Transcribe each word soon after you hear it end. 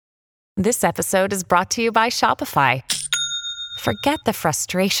This episode is brought to you by Shopify. Forget the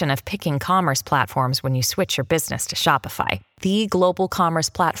frustration of picking commerce platforms when you switch your business to Shopify, the global commerce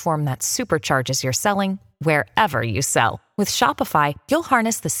platform that supercharges your selling wherever you sell. With Shopify, you'll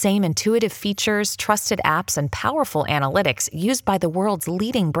harness the same intuitive features, trusted apps, and powerful analytics used by the world's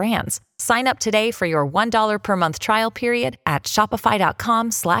leading brands. Sign up today for your $1 per month trial period at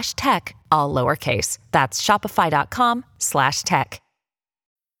shopify.com/tech, all lowercase. That's shopify.com/tech.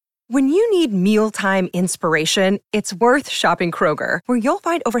 When you need mealtime inspiration, it's worth shopping Kroger, where you'll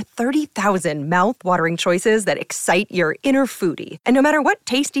find over 30,000 mouth-watering choices that excite your inner foodie. And no matter what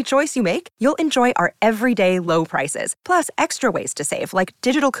tasty choice you make, you'll enjoy our everyday low prices, plus extra ways to save, like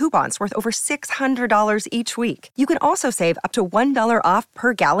digital coupons worth over $600 each week. You can also save up to $1 off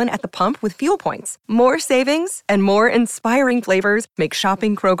per gallon at the pump with fuel points. More savings and more inspiring flavors make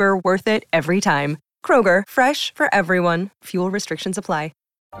shopping Kroger worth it every time. Kroger, fresh for everyone. Fuel restrictions apply.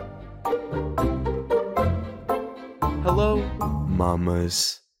 Hello,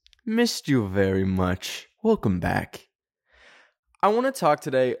 mamas. Missed you very much. Welcome back. I want to talk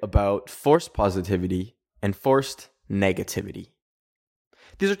today about forced positivity and forced negativity.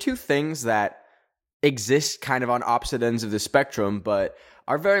 These are two things that exist kind of on opposite ends of the spectrum, but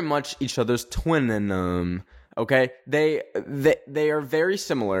are very much each other's twin in them. Okay? They are very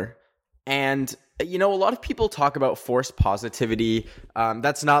similar. And, you know, a lot of people talk about forced positivity.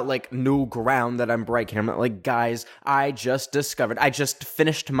 That's not like new ground that I'm breaking. I'm not like, guys, I just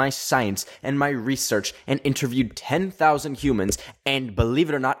finished my science and my research and interviewed 10,000 humans. And believe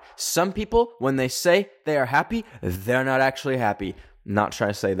it or not, some people, when they say they are happy, they're not actually happy. Not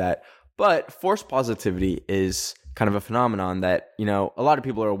trying to say that. But forced positivity is kind of a phenomenon that, you know, a lot of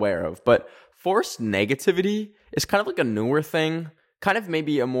people are aware of. But forced negativity is kind of like a newer thing, kind of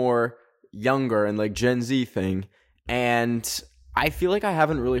maybe a more younger and like Gen Z thing, and I feel like I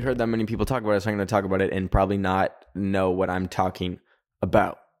haven't really heard that many people talk about it, so I'm going to talk about it and probably not know what I'm talking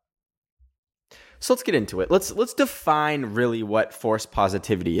about. So let's get into it. Let's define really what forced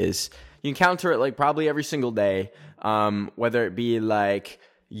positivity is. You encounter it like probably every single day, whether it be like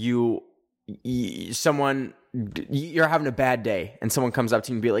you're having a bad day and someone comes up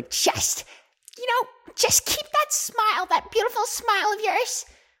to you and be like, just keep that smile, that beautiful smile of yours.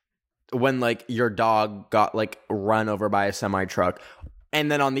 When like your dog got like run over by a semi truck. And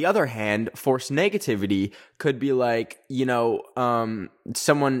then on the other hand, forced negativity could be like, you know,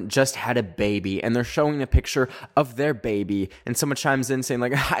 someone just had a baby and they're showing a picture of their baby and someone chimes in saying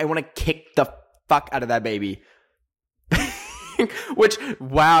like, I want to kick the fuck out of that baby. Which,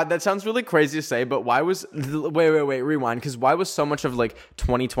 wow, that sounds really crazy to say, but wait, rewind. Because why was so much of like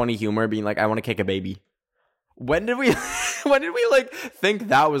 2020 humor being like, I want to kick a baby? When did we like think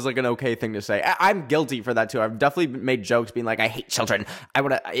that was like an okay thing to say? I'm guilty for that too. I've definitely made jokes being like, I hate children.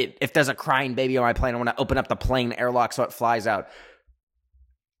 If there's a crying baby on my plane, I want to open up the plane airlock so it flies out.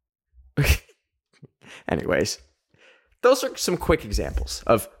 Anyways, those are some quick examples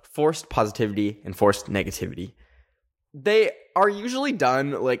of forced positivity and forced negativity. They are usually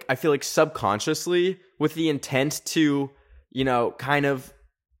done, like, I feel like subconsciously with the intent to, you know, kind of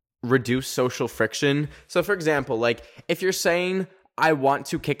reduce social friction. So for example, like if you're saying I want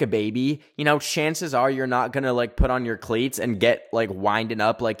to kick a baby, you know, chances are you're not gonna like put on your cleats and get like winding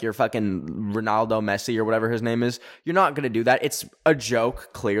up like you're fucking Ronaldo Messi or whatever his name is. You're not gonna do that. It's a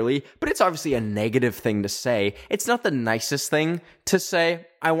joke, clearly, but it's obviously a negative thing to say. It's not the nicest thing to say.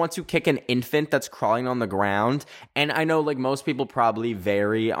 I want to kick an infant that's crawling on the ground. And I know like most people probably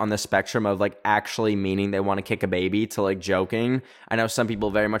vary on the spectrum of like actually meaning they want to kick a baby to like joking. I know some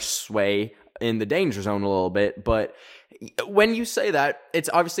people very much sway in the danger zone a little bit, but when you say that, it's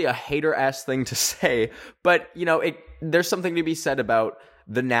obviously a hater-ass thing to say, but you know, there's something to be said about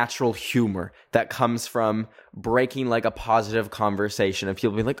the natural humor that comes from breaking like a positive conversation of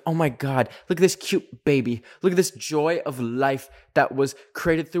people being like, oh my God, look at this cute baby. Look at this joy of life that was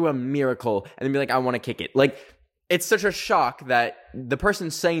created through a miracle. And then be like, I want to kick it. Like, it's such a shock that the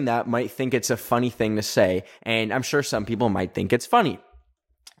person saying that might think it's a funny thing to say. And I'm sure some people might think it's funny.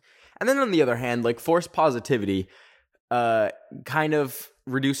 And then on the other hand, like forced positivity kind of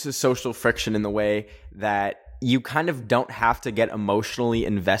reduces social friction in the way that you kind of don't have to get emotionally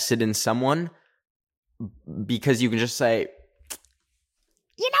invested in someone because you can just say,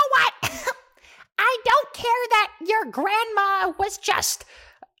 you know what? I don't care that your grandma was just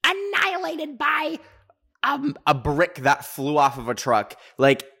annihilated by a brick that flew off of a truck.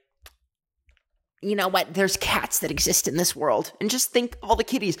 Like, you know what? There's cats that exist in this world. and just think of all the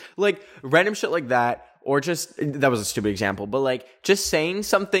kitties. Like, random shit like that. Or just, that was a stupid example, but like just saying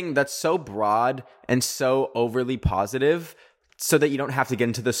something that's so broad and so overly positive so that you don't have to get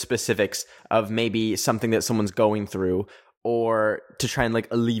into the specifics of maybe something that someone's going through or to try and like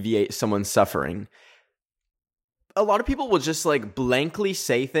alleviate someone's suffering. A lot of people will just like blankly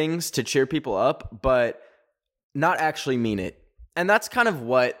say things to cheer people up, but not actually mean it. And that's kind of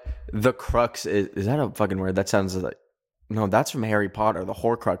what the crux is. Is that a fucking word? That sounds like, no, that's from Harry Potter, the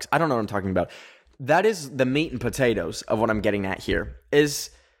Horcrux. I don't know what I'm talking about. That is the meat and potatoes of what I'm getting at here,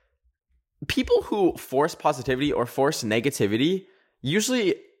 is people who force positivity or force negativity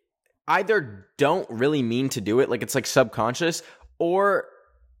usually either don't really mean to do it, like it's like subconscious, or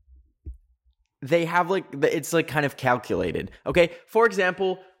they have like, it's like kind of calculated. Okay, for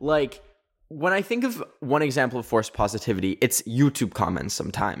example, like when I think of one example of forced positivity, it's YouTube comments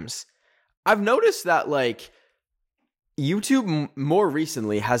sometimes. I've noticed that like YouTube more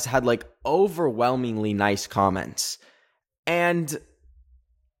recently has had like overwhelmingly nice comments. And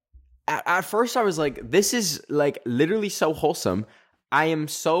at first I was like, this is like literally so wholesome. I am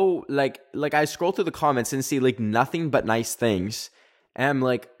so like I scroll through the comments and see like nothing but nice things. And I'm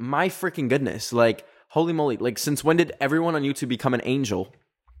like, my freaking goodness, like holy moly, like since when did everyone on YouTube become an angel?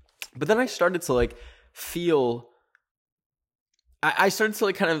 But then I started to like feel, I started to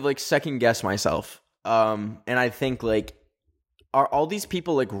like kind of like second guess myself. And I think like, are all these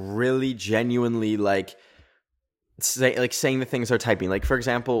people like really genuinely like saying the things they're typing? Like for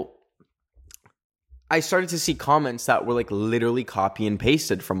example, I started to see comments that were like literally copy and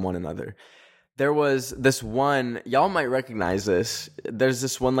pasted from one another. There was this one, y'all might recognize this. There's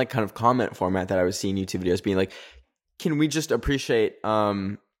this one like kind of comment format that I was seeing YouTube videos being like, can we just appreciate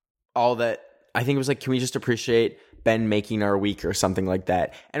all that? I think it was like, can we just appreciate Ben making our week or something like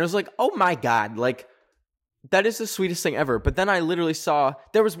that? And it was like, oh my God, like that is the sweetest thing ever. But then I literally saw,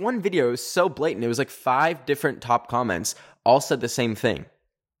 there was one video, it was so blatant. It was like 5 different top comments all said the same thing.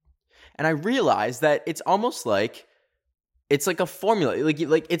 And I realized that it's almost like, it's like a formula.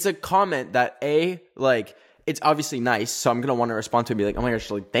 Like it's a comment that like, it's obviously nice. So I'm going to want to respond to it and be like, oh my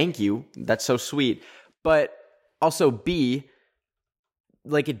gosh, like, thank you. That's so sweet. But also B,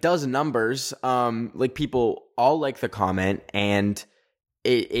 like it does numbers. Like people all like the comment and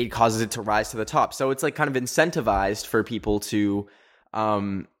it causes it to rise to the top. So it's like kind of incentivized for people to,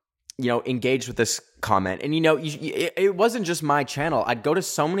 engage with this comment. And, it wasn't just my channel. I'd go to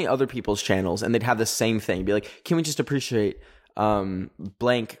so many other people's channels and they'd have the same thing. Be like, can we just appreciate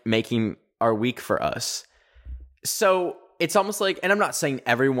blank making our week for us? So it's almost like, and I'm not saying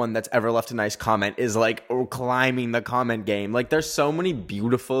everyone that's ever left a nice comment is like climbing the comment game. Like there's so many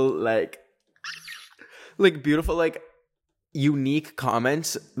beautiful, unique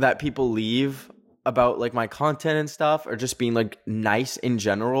comments that people leave about like my content and stuff, or just being like nice in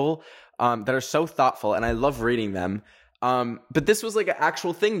general, that are so thoughtful, and I love reading them. But this was like an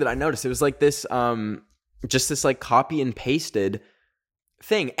actual thing that I noticed. It was like this, just this like copy and pasted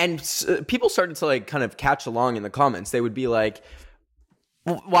thing, and people started to like kind of catch along in the comments. They would be like,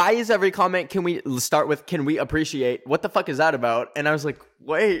 why is every comment, can we start with, can we appreciate? What the fuck is that about? And I was like,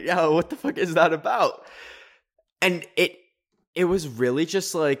 wait, yo, what the fuck is that about? And it was really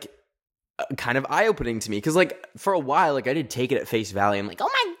just like kind of eye-opening to me, because like for a while, like I did take it at face value. I'm like, oh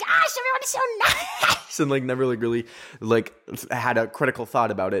my gosh, everyone is so nice, and like never like really like had a critical thought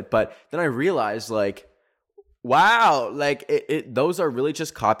about it. But then I realized like, wow, like those are really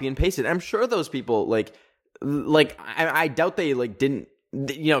just copy and pasted. I'm sure those people like I doubt they like didn't,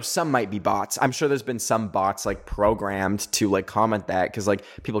 some might be bots. I'm sure there's been some bots like programmed to like comment that, because like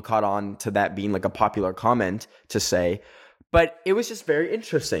people caught on to that being like a popular comment to say. But it was just very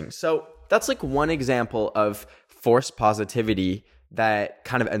interesting. So that's like one example of forced positivity that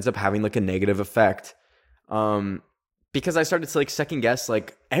kind of ends up having like a negative effect. Because I started to like second guess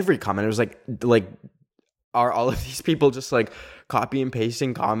like every comment. It was like are all of these people just like copy and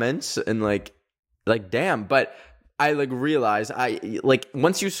pasting comments, and like damn. But I like realized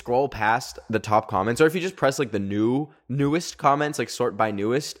once you scroll past the top comments, or if you just press like the newest comments, like sort by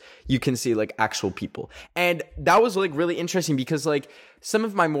newest, you can see like actual people. And that was like really interesting, because like some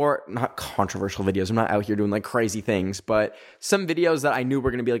of my more not controversial videos, I'm not out here doing like crazy things, but some videos that I knew were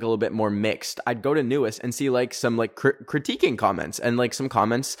going to be like a little bit more mixed, I'd go to newest and see like some like critiquing comments and like some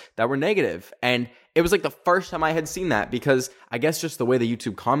comments that were negative. And it was like the first time I had seen that, because I guess just the way the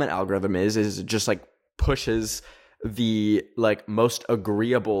YouTube comment algorithm is just like pushes the like most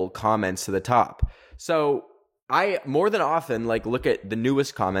agreeable comments to the top. So I more than often like look at the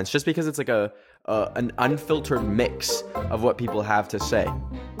newest comments, just because it's like an unfiltered mix of what people have to say.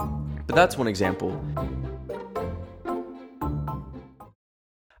 But that's one example.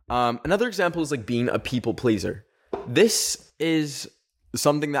 Another example is like being a people pleaser. This is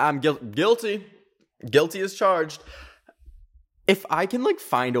something that I'm guilty as charged. if I can like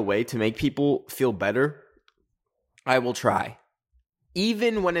find a way to make people feel better, I will try.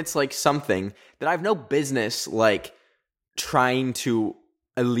 Even when it's like something that I have no business like trying to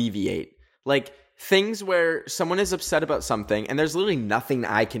alleviate. Like things where someone is upset about something and there's literally nothing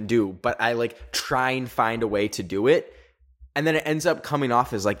I can do, but I like try and find a way to do it. And then it ends up coming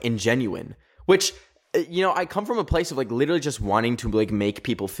off as like ingenuine, which, you know, I come from a place of like literally just wanting to like make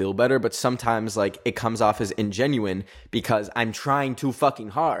people feel better. But sometimes like it comes off as ingenuine because I'm trying too fucking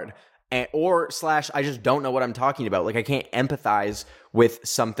hard. Or I just don't know what I'm talking about. Like I can't empathize with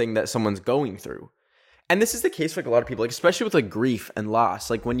something that someone's going through. And this is the case for like a lot of people, like especially with like grief and loss.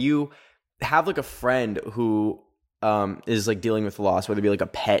 Like when you have like a friend who is like dealing with loss, whether it be like a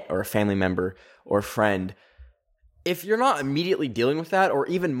pet or a family member or a friend, if you're not immediately dealing with that, or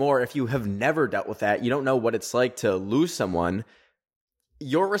even more, if you have never dealt with that, you don't know what it's like to lose someone,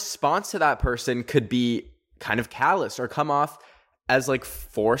 your response to that person could be kind of callous or come off as like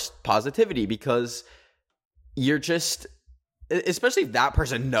forced positivity, because you're just, especially if that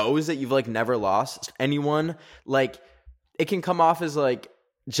person knows that you've like never lost anyone, like it can come off as like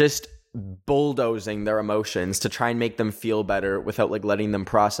just bulldozing their emotions to try and make them feel better without like letting them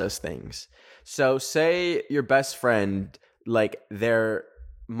process things. So say your best friend, like their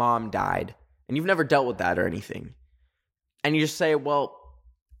mom died and you've never dealt with that or anything. And you just say, well,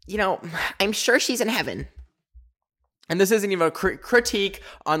 you know, I'm sure she's in heaven. And this isn't even a critique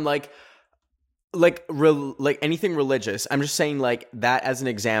on like anything religious. I'm just saying like that as an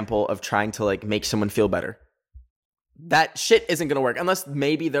example of trying to like make someone feel better. That shit isn't going to work unless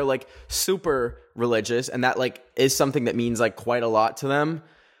maybe they're like super religious and that like is something that means like quite a lot to them.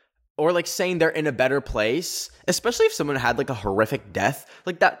 Or like saying they're in a better place, especially if someone had like a horrific death,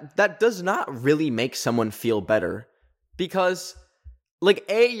 like that does not really make someone feel better, because like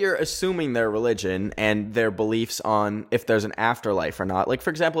you're assuming their religion and their beliefs on if there's an afterlife or not. Like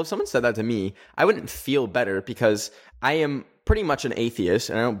for example, if someone said that to me, I wouldn't feel better because I am pretty much an atheist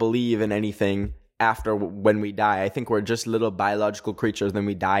and I don't believe in anything after when we die. I think we're just little biological creatures, then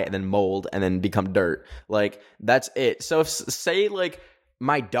we die and then mold and then become dirt. Like that's it. So if say like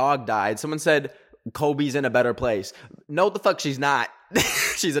my dog died, someone said Kobe's in a better place. No, the fuck she's not.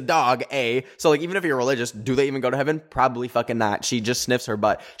 She's a dog, A. So like even if you're religious, do they even go to heaven? Probably fucking not. She just sniffs her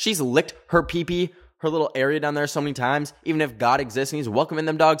butt. She's licked her pee-pee, her little area down there so many times. Even if God exists and he's welcoming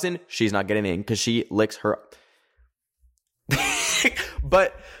them dogs in, she's not getting in because she licks her.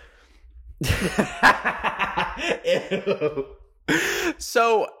 But ew.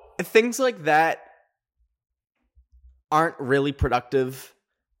 So things like that aren't really productive.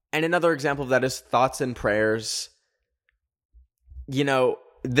 And another example of that is thoughts and prayers. You know,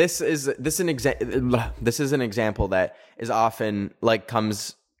 this is an example that is often like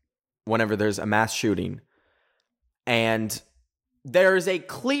comes whenever there's a mass shooting. And there is a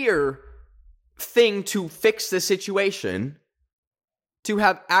clear thing to fix the situation, to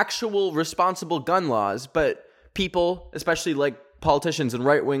have actual responsible gun laws, but people, especially like politicians and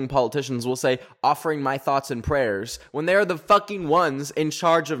right-wing politicians, will say, offering my thoughts and prayers, when they're the fucking ones in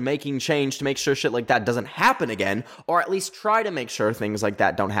charge of making change to make sure shit like that doesn't happen again, or at least try to make sure things like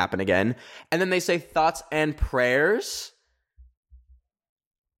that don't happen again. And then they say thoughts and prayers.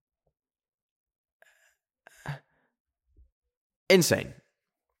 Insane.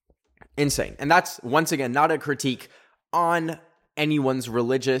 And that's, once again, not a critique on anyone's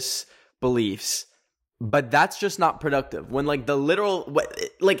religious beliefs. But that's just not productive. When like the literal,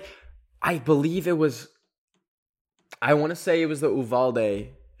 like I believe it was, I want to say it was the Uvalde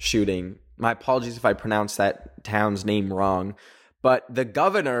shooting. My apologies if I pronounced that town's name wrong. But the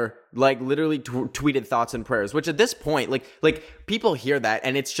governor like literally tweeted thoughts and prayers, which at this point, like people hear that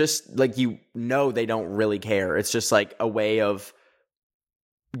and it's just like, you know, they don't really care. It's just like a way of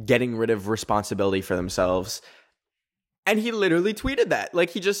getting rid of responsibility for themselves. And he literally tweeted that.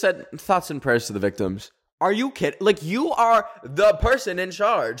 Like, he just said, thoughts and prayers to the victims. Are you kidding? Like, you are the person in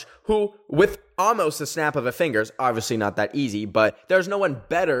charge who, with almost a snap of a finger, obviously not that easy, but there's no one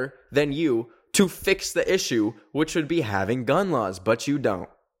better than you to fix the issue, which would be having gun laws, but you don't.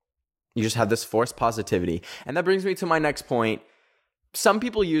 You just have this forced positivity. And that brings me to my next point. Some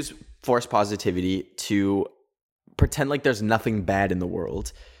people use forced positivity to pretend like there's nothing bad in the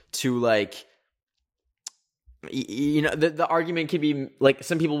world, to like, you know, the argument could be like,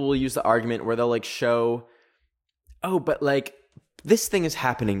 some people will use the argument where they'll like show, oh, but like this thing is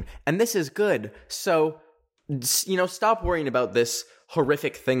happening and this is good. So, you know, stop worrying about this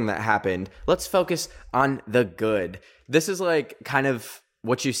horrific thing that happened. Let's focus on the good. This is like kind of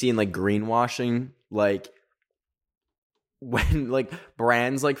what you see in like greenwashing, like when like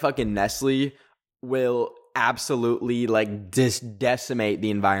brands like fucking Nestle will absolutely like decimate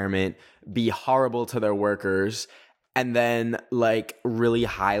the environment, be horrible to their workers, and then like really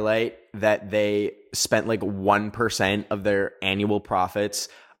highlight that they spent like 1% of their annual profits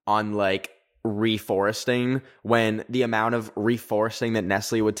on like reforesting, when the amount of reforesting that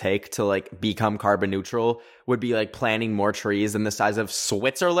Nestle would take to like become carbon neutral would be like planting more trees than the size of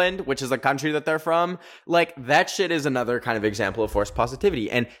Switzerland, which is the country that they're from. Like that shit is another kind of example of forced positivity.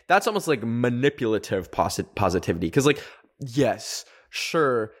 And that's almost like manipulative positivity. Because like, yes,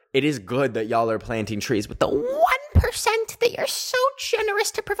 sure, it is good that y'all are planting trees, but the 1% that you're so generous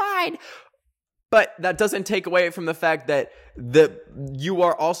to provide. But that doesn't take away from the fact that you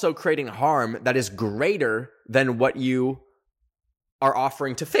are also creating harm that is greater than what you are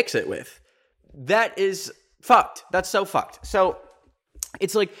offering to fix it with. That is fucked. That's so fucked. So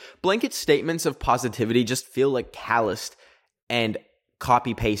it's like blanket statements of positivity just feel like calloused and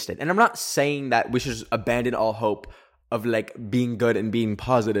copy pasted. And I'm not saying that we should just abandon all hope of like being good and being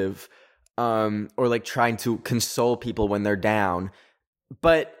positive, or like trying to console people when they're down.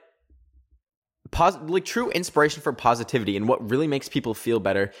 But like true inspiration for positivity and what really makes people feel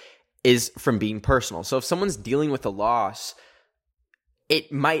better is from being personal. So if someone's dealing with a loss,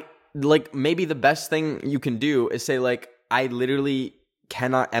 it might like maybe the best thing you can do is say like, I literally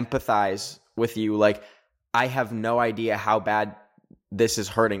cannot empathize with you. Like I have no idea how bad this is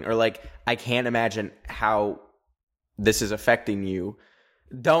hurting, or like I can't imagine how this is affecting you.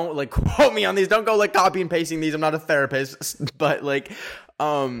 Don't like quote me on these. Don't go like copy and pasting these. I'm not a therapist, but like,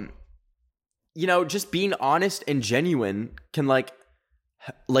 you know, just being honest and genuine can like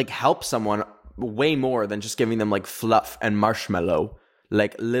help someone way more than just giving them like fluff and marshmallow,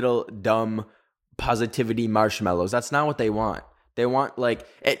 like little dumb positivity marshmallows. That's not what they want. They want like,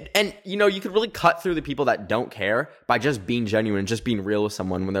 and you know, you could really cut through the people that don't care by just being genuine, just being real with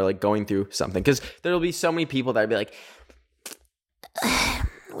someone when they're like going through something. Because there'll be so many people that'd be like,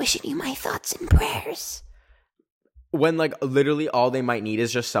 wishing you my thoughts and prayers. When like literally all they might need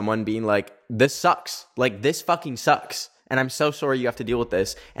is just someone being like, this sucks. Like this fucking sucks. And I'm so sorry you have to deal with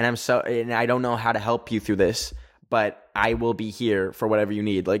this. And and I don't know how to help you through this, but I will be here for whatever you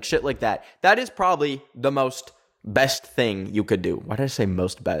need. Like shit like that. That is probably the most best thing you could do. Why did I say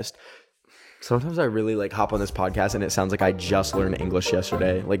most best? Sometimes I really like hop on this podcast and it sounds like I just learned English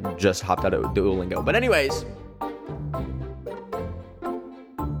yesterday. Like just hopped out of Duolingo. But anyways,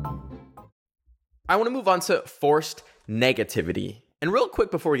 I want to move on to forced negativity. And real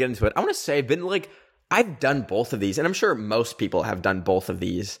quick before we get into it, I want to say I've done both of these, and I'm sure most people have done both of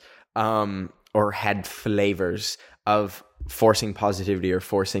these, or had flavors of forcing positivity or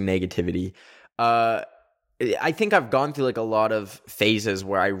forcing negativity. I think I've gone through like a lot of phases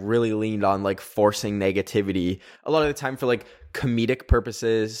where I really leaned on like forcing negativity a lot of the time for like comedic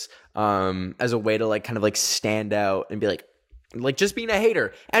purposes, as a way to like kind of like stand out and be like just being a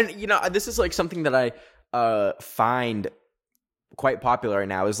hater. And you know, this is like something that I find quite popular right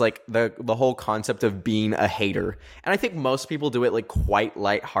now, is like the whole concept of being a hater. And I think most people do it like quite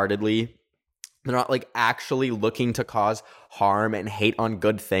lightheartedly. They're not like actually looking to cause harm and hate on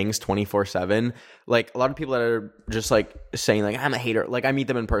good things 24/7. Like a lot of people that are just like saying like, I'm a hater. Like I meet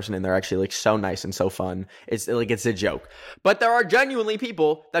them in person and they're actually like so nice and so fun. It's like, it's a joke. But there are genuinely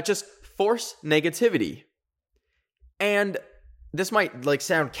people that just force negativity. And this might like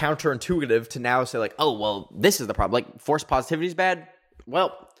sound counterintuitive to now say like, oh, well, this is the problem. Like forced positivity is bad.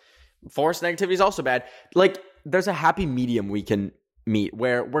 Well, forced negativity is also bad. Like there's a happy medium we can meet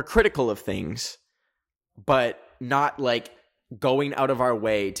where we're critical of things, but not like going out of our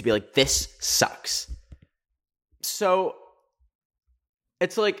way to be like, this sucks. So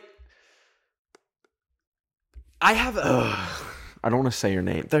it's like, I don't want to say her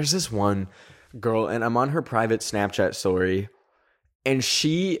name. There's this one girl and I'm on her private Snapchat story and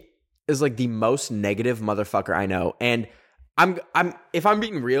she is like the most negative motherfucker I know. And if I'm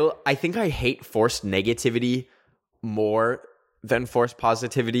being real, I think I hate forced negativity more than forced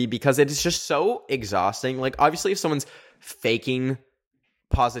positivity because it is just so exhausting. Like obviously if someone's faking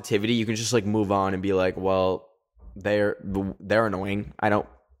positivity, you can just like move on and be like, well, they're annoying. I don't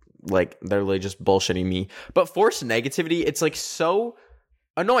like, they're really just bullshitting me. But forced negativity, it's like so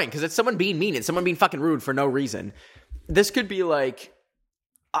annoying because it's someone being mean. It's someone being fucking rude for no reason. This could be like,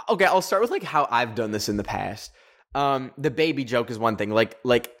 okay, I'll start with like how I've done this in the past. The baby joke is one thing,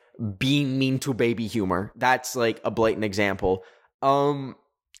 like being mean to baby humor. That's like a blatant example.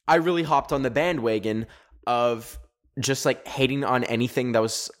 I really hopped on the bandwagon of just like hating on anything that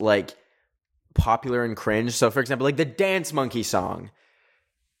was like popular and cringe. So for example, like the Dance Monkey song.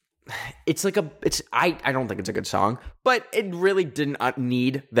 it's like I don't think it's a good song, but it really didn't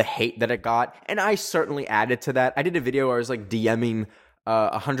need the hate that it got, and I certainly added to that. I did a video where I was like DMing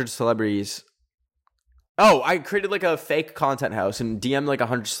 100 celebrities. Oh, I created like a fake content house and DM'd like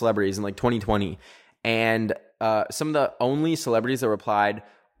 100 celebrities in like 2020, and some of the only celebrities that replied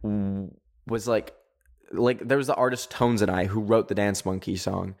was like there was the artist Tones and I who wrote the Dance Monkey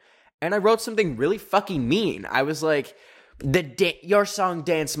song, and I wrote something really fucking mean. I was like, your song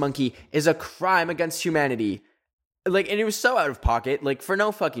Dance Monkey is a crime against humanity. Like, and it was so out of pocket, like for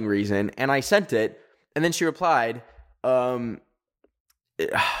no fucking reason. And I sent it, and then she replied, what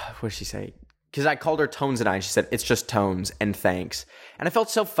did she say? Because I called her Tones and I, and she said, it's just Tones and thanks. And I felt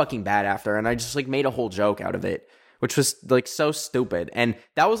so fucking bad after, and I just like made a whole joke out of it, which was like so stupid. And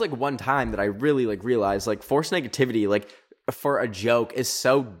that was like one time that I really like realized like forced negativity, like for a joke is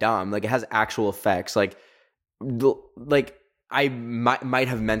so dumb. Like it has actual effects. Like I might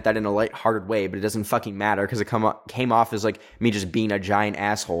have meant that in a lighthearted way, but it doesn't fucking matter because it came off as like me just being a giant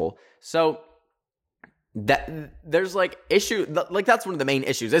asshole. So that there's like issue, like that's one of the main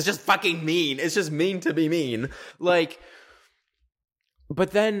issues. It's just fucking mean. It's just mean to be mean. Like, but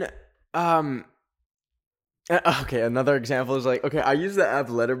then, okay, another example is like, okay, I use the app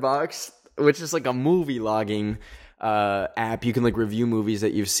Letterboxd, which is like a movie logging app. You can like review movies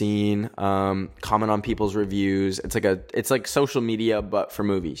that you've seen, comment on people's reviews. It's like social media but for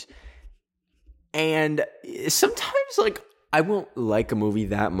movies. And sometimes like I won't like a movie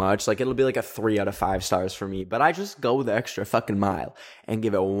that much. Like it'll be like a 3 out of 5 stars for me, but I just go the extra fucking mile and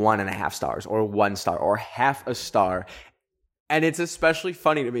give it 1.5 stars or 1 star or half a star. And it's especially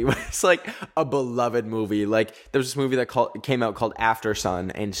funny to me when it's like a beloved movie. Like there's this movie that came out called After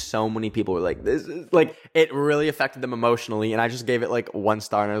Sun, and so many people were like, "This is like," it really affected them emotionally. And I just gave it like 1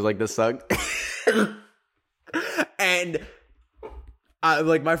 star, and I was like, "This sucked." And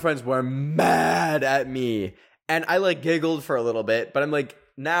like my friends were mad at me, and I like giggled for a little bit, but I'm like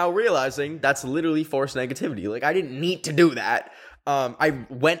now realizing that's literally forced negativity. Like I didn't need to do that. I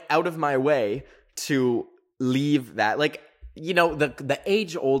went out of my way to leave that. Like, you know, the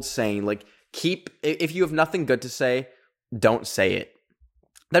age-old saying, like, if you have nothing good to say, don't say it.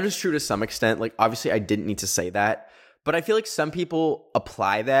 That is true to some extent. Like, obviously, I didn't need to say that. But I feel like some people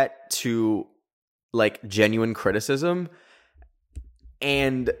apply that to, like, genuine criticism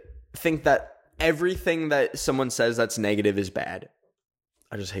and think that everything that someone says that's negative is bad.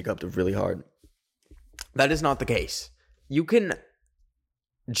 I just hiccuped really hard. That is not the case. You can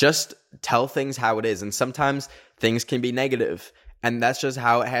just tell things how it is, and sometimes things can be negative, and that's just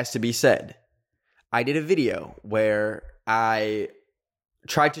how it has to be said. I did a video where I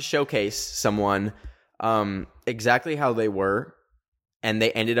tried to showcase someone exactly how they were, and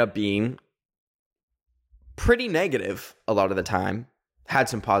they ended up being pretty negative a lot of the time. Had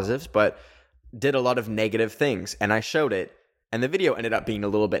some positives, but did a lot of negative things, and I showed it, and the video ended up being a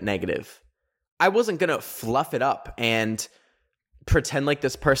little bit negative. I wasn't gonna fluff it up and pretend like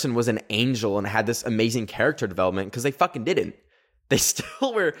this person was an angel and had this amazing character development, because they fucking didn't. They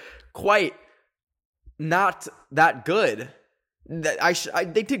still were quite not that good.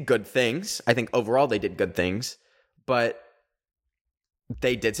 They did good things. I think overall they did good things, but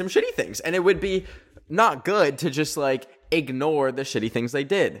they did some shitty things, and it would be not good to just like ignore the shitty things they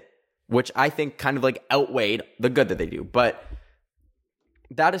did, which I think kind of like outweighed the good that they do. But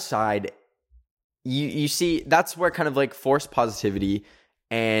that aside, you see, that's where kind of like forced positivity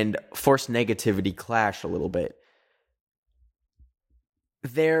and forced negativity clash a little bit.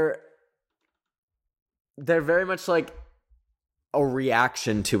 They're very much like a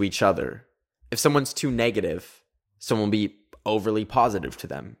reaction to each other. If someone's too negative, someone will be overly positive to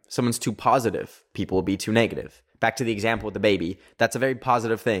them. If someone's too positive, people will be too negative. Back to the example with the baby. That's a very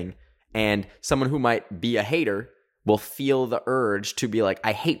positive thing. And someone who might be a hater will feel the urge to be like,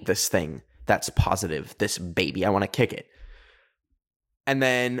 I hate this thing. That's positive. This baby, I want to kick it. And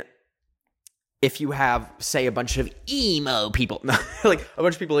then if you have, say, a bunch of emo people, like a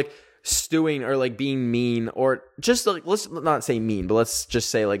bunch of people like stewing or like being mean, or just like, let's not say mean, but let's just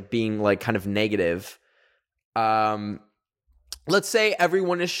say like being like kind of negative. Let's say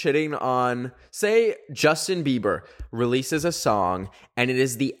everyone is shitting on, say Justin Bieber releases a song and it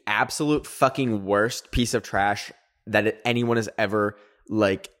is the absolute fucking worst piece of trash that anyone has ever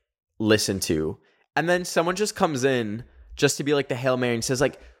like listen to, and then someone just comes in just to be like the Hail Mary and says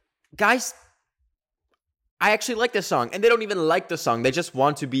like, guys, I actually like this song, and they don't even like the song, they just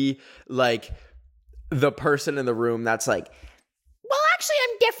want to be like the person in the room that's like, well, actually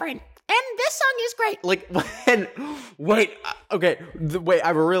I'm different, And this song is great. Like, wait, I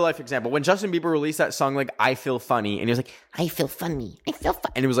have a real life example. When Justin Bieber released that song, like, I Feel Funny, and he was like, I feel funny. And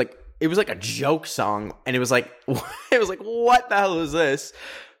it was like a joke song, and it was like, what the hell is this?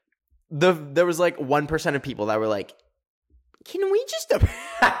 There was like 1% of people that were like, can we just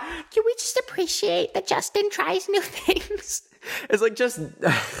appreciate that Justin tries new things? It's like, just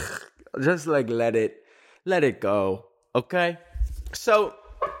like, let it go. Okay? So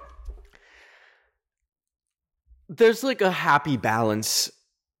there's like a happy balance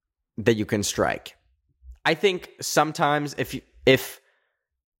that you can strike. I think sometimes if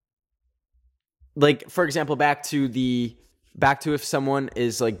like, for example, back to if someone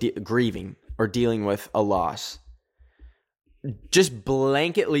is like grieving or dealing with a loss, just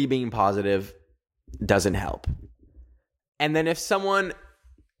blanketly being positive doesn't help. And then if someone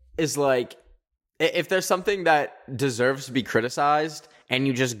is like, if there's something that deserves to be criticized and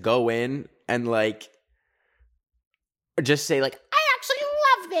you just go in and like just say like, I actually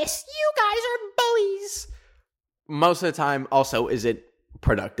love this, you guys are bullies, most of the time also isn't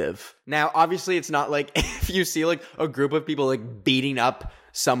productive. Now, obviously, it's not like if you see like a group of people like beating up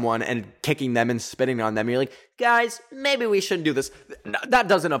someone and kicking them and spitting on them, you're like, guys, maybe we shouldn't do this. That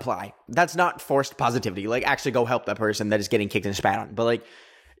doesn't apply. That's not forced positivity. Like, actually go help that person that is getting kicked and spat on. But like,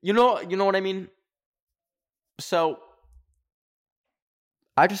 you know what I mean? So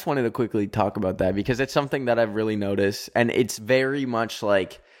I just wanted to quickly talk about that because it's something that I've really noticed, and it's very much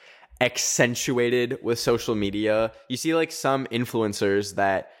like accentuated with social media. You see like some influencers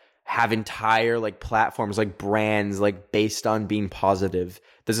that have entire like platforms, like brands, like based on being positive.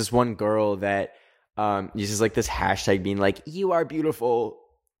 There's this one girl that uses like this hashtag being like, you are beautiful,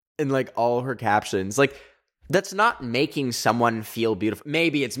 in like all her captions. Like, that's not making someone feel beautiful.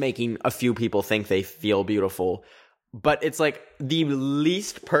 Maybe it's making a few people think they feel beautiful, but it's like the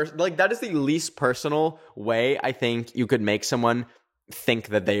least that is the least personal way I think you could make someone think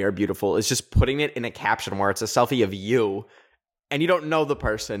that they are beautiful, is just putting it in a caption where it's a selfie of you and you don't know the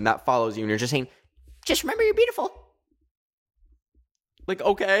person that follows you and you're just saying, just remember you're beautiful. Like,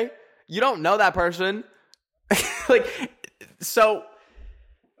 okay, you don't know that person. Like, so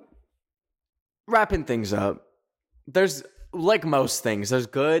wrapping things up, there's, like most things, there's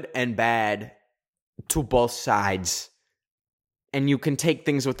good and bad to both sides, and you can take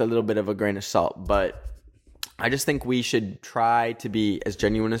things with a little bit of a grain of salt, but I just think we should try to be as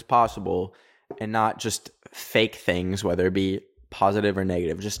genuine as possible and not just fake things, whether it be positive or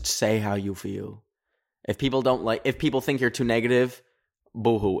negative. Just say how you feel. If people think you're too negative,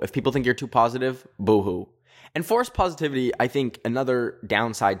 boo-hoo. If people think you're too positive, boo-hoo. And forced positivity, I think another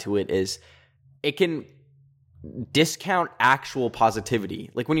downside to it is it can discount actual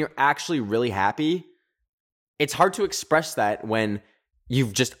positivity. Like, when you're actually really happy, it's hard to express that when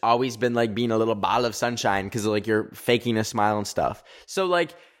you've just always been like being a little ball of sunshine because like you're faking a smile and stuff. So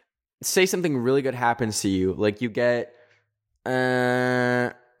like, say something really good happens to you. Like, you get,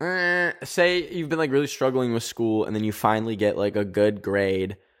 say you've been like really struggling with school and then you finally get like a good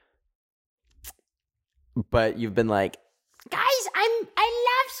grade, but you've been like, guys, I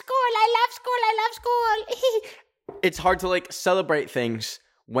love school. It's hard to like celebrate things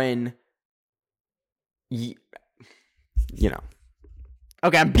when you know.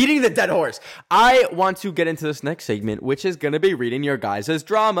 Okay, I'm beating the dead horse. I want to get into this next segment, which is going to be reading your guys'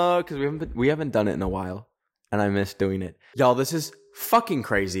 drama, because we haven't done it in a while, and I miss doing it. Y'all, this is fucking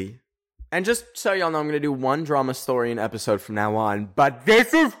crazy. And just so y'all know, I'm going to do one drama story an episode from now on, but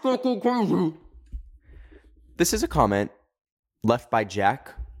this is fucking crazy. This is a comment left by Jack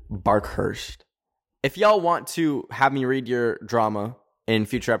Barkhurst. If y'all want to have me read your drama in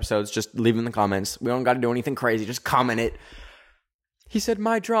future episodes, just leave it in the comments. We don't got to do anything crazy. Just comment it. He said,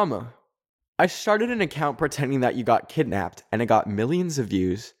 my drama. I started an account pretending that you got kidnapped, and it got millions of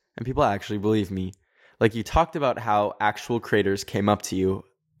views, and people actually believe me. Like, you talked about how actual creators came up to you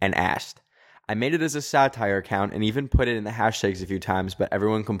and asked. I made it as a satire account and even put it in the hashtags a few times, but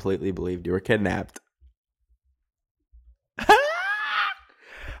everyone completely believed you were kidnapped.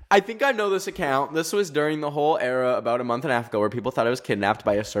 I think I know this account. This was during the whole era about a month and a half ago where people thought I was kidnapped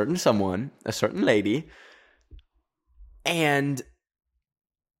by a certain someone, a certain lady. And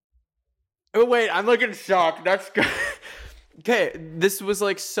oh, wait, I'm looking shocked. That's good. Okay, this was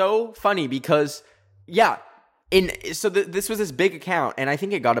like so funny because, yeah, this was this big account, and I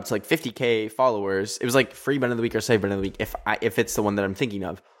think it got up to like 50K followers. It was like Free Ben of the Week or Save Ben of the Week, if it's the one that I'm thinking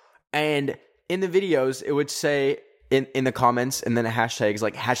of. And in the videos, it would say in the comments, and then hashtags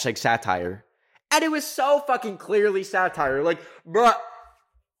like hashtag satire, and it was so fucking clearly satire. Like, bruh,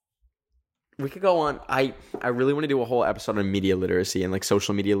 we could go on. I really want to do a whole episode on media literacy and like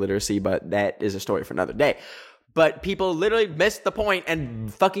social media literacy, but that is a story for another day. But people literally missed the point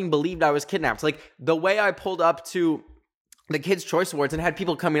and fucking believed I was kidnapped. Like, the way I pulled up to the Kids' Choice Awards and had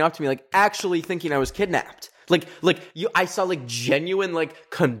people coming up to me, like, actually thinking I was kidnapped. I saw, like, genuine, like,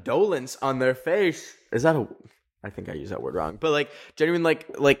 condolence on their face. I think I used that word wrong. But, like, genuine,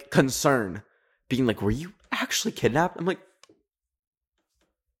 like, concern. Being like, were you actually kidnapped? I'm like...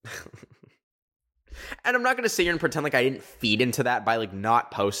 And I'm not going to sit here and pretend like I didn't feed into that by, like,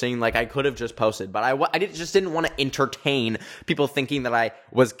 not posting. Like, I could have just posted. But I just didn't want to entertain people thinking that I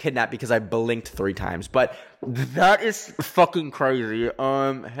was kidnapped because I blinked 3 times. But that is fucking crazy.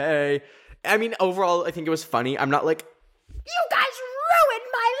 Hey. I mean, overall, I think it was funny. I'm not like... You guys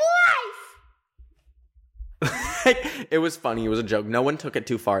ruined my life! It was funny. It was a joke. No one took it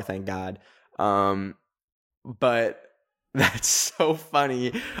too far, thank God. But that's so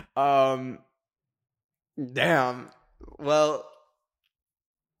funny. Damn. Well,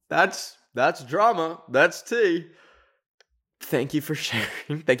 that's drama. That's tea. Thank you for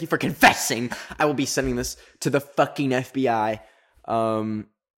sharing. Thank you for confessing. I will be sending this to the fucking FBI.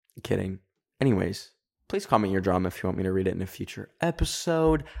 Kidding. Anyways, please comment your drama if you want me to read it in a future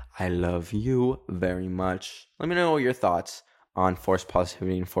episode. I love you very much. Let me know your thoughts on forced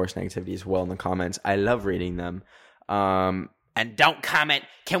positivity and forced negativity as well in the comments. I love reading them. And don't comment.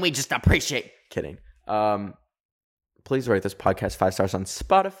 Can we just appreciate? Kidding. Please rate this podcast 5 stars on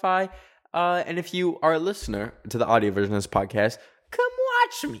Spotify. And if you are a listener to the audio version of this podcast, come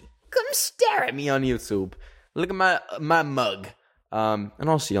watch me. Come stare at me on YouTube. Look at my mug. And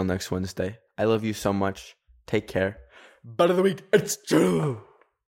I'll see y'all next Wednesday. I love you so much. Take care. Butt of the week. It's true.